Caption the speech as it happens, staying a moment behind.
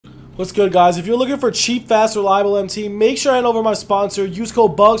What's good, guys? If you're looking for cheap, fast, reliable MT, make sure I hand over my sponsor. Use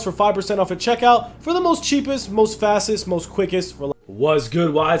code BUGS for 5% off at checkout for the most cheapest, most fastest, most quickest. What's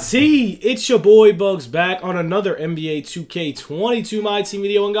good, YT? It's your boy Bugs back on another NBA 2K22 My Team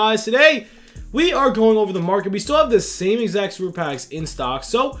video. And guys, today we are going over the market. We still have the same exact super packs in stock,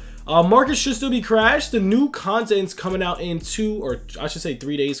 so market should still be crashed. The new content's coming out in 3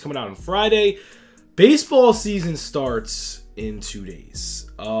 days, coming out on Friday. Baseball season starts in 2 days.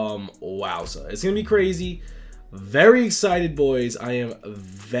 Wow, so it's gonna be crazy. Very excited, boys. I am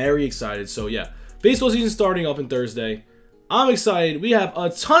very excited. So yeah, baseball season starting up on Thursday. I'm excited. We have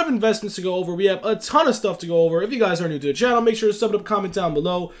a ton of investments to go over. We have a ton of stuff to go over. If you guys are new to the channel, make sure to sub it up, comment down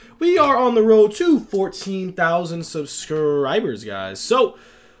below. We are on the road to 14,000 subscribers, guys. So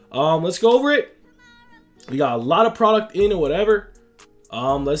let's go over it. We got a lot of product in or whatever.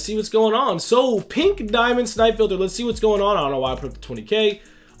 Let's see what's going on. So, pink diamond snipe filter. Let's see what's going on. I don't know why I put up the 20K.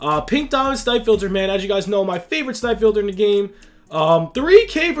 Pink diamond snipe filter, man. As you guys know, my favorite snipe filter in the game.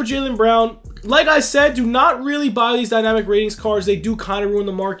 3K for Jaylen Brown. Like I said, do not really buy these dynamic ratings cards. They do kind of ruin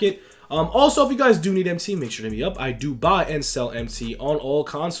the market. Also, if you guys do need MT, make sure to hit me up. I do buy and sell MT on all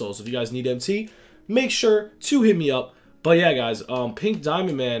consoles. If you guys need MT, make sure to hit me up. But yeah, guys, pink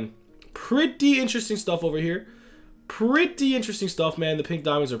diamond, man. Pretty interesting stuff over here. Pretty interesting stuff, man. The pink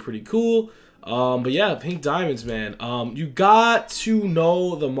diamonds are pretty cool. But yeah, pink diamonds, man. You got to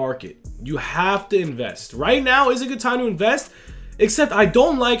know the market. You have to invest. Right now is a good time to invest, except I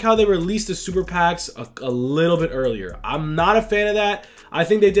don't like how they released the super packs a little bit earlier. I'm not a fan of that. I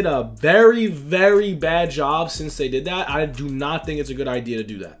think they did a very, very bad job since they did that. I do not think it's a good idea to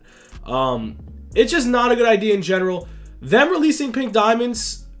do that. It's just not a good idea in general. Them releasing pink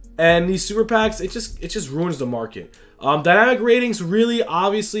diamonds and these super packs, it just ruins the market. Dynamic ratings really,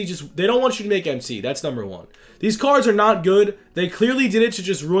 obviously, they don't want you to make MT. That's number one. These cards are not good. They clearly did it to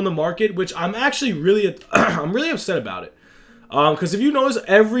just ruin the market, which I'm actually really, I'm really upset about it. Because if you notice,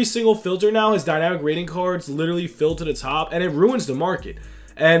 every single filter now has dynamic rating cards literally filled to the top, and it ruins the market.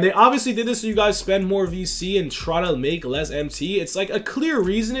 And they obviously did this so you guys spend more VC and try to make less MT. It's like a clear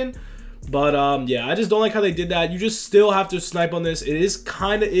reasoning. But yeah, I just don't like how they did that. You just still have to snipe on this. It is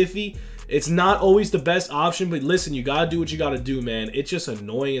kind of iffy. It's not always the best option, but listen, you gotta do what you gotta do, man. It's just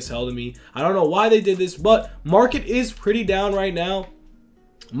annoying as hell to me. I don't know why they did this, but market is pretty down right now.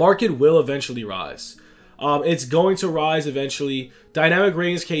 Market will eventually rise. It's going to rise eventually. Dynamic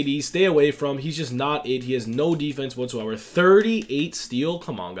ratings KD, stay away from. He's just not it. He has no defense whatsoever. 38 steal.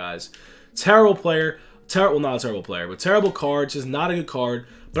 Come on, guys. Terrible player. Well, not a terrible player, but terrible card. Just not a good card.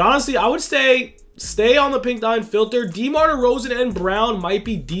 But honestly, I would stay on the pink diamond filter. DeMar DeRozan and Brown might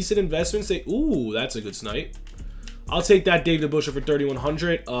be decent investments. Ooh, that's a good snipe. I'll take that Dave DeBusschere for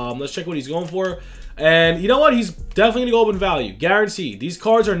 3,100. Let's check what he's going for. And you know what? He's definitely going to go up in value. Guaranteed. These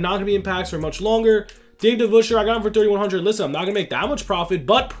cards are not going to be in packs for much longer. Dave DeBusschere, I got him for 3,100. Listen, I'm not going to make that much profit,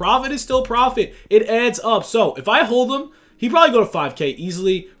 but profit is still profit. It adds up. So if I hold him, he'd probably go to 5K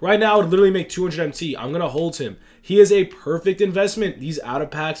easily. Right now, I would literally make 200 MT. I'm going to hold him. He is a perfect investment. These out of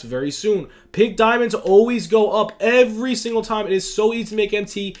packs very soon. Pink diamonds always go up every single time. It is so easy to make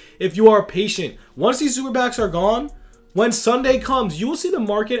MT if you are patient. Once these super packs are gone, when Sunday comes, you will see the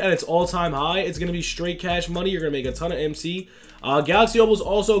market at its all-time high. It's going to be straight cash money. You're going to make a ton of MT. Galaxy Opal is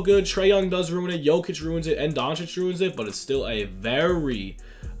also good. Trae Young does ruin it. Jokic ruins it. And Doncic ruins it. But it's still a very,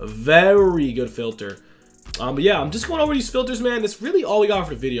 very good filter. But yeah, I'm just going over these filters, man. That's really all we got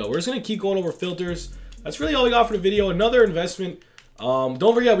for the video. We're just going to keep going over filters. That's really all we got for the video. Another investment.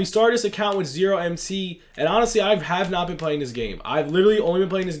 Don't forget, we started this account with 0 MT. And honestly, I have not been playing this game. I've literally only been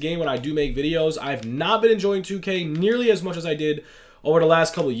playing this game when I do make videos. I've not been enjoying 2K nearly as much as I did over the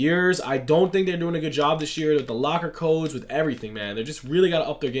last couple of years. I don't think they're doing a good job this year with the locker codes, with everything, man. They just really got to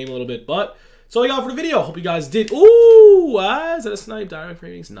up their game a little bit. But that's all we got for the video. Hope you guys did. Ooh, is that a snipe? Direct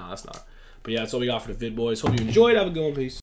ratings? Nah, that's not. But yeah, that's all we got for the vid, boys. Hope you enjoyed. Have a good one. Peace.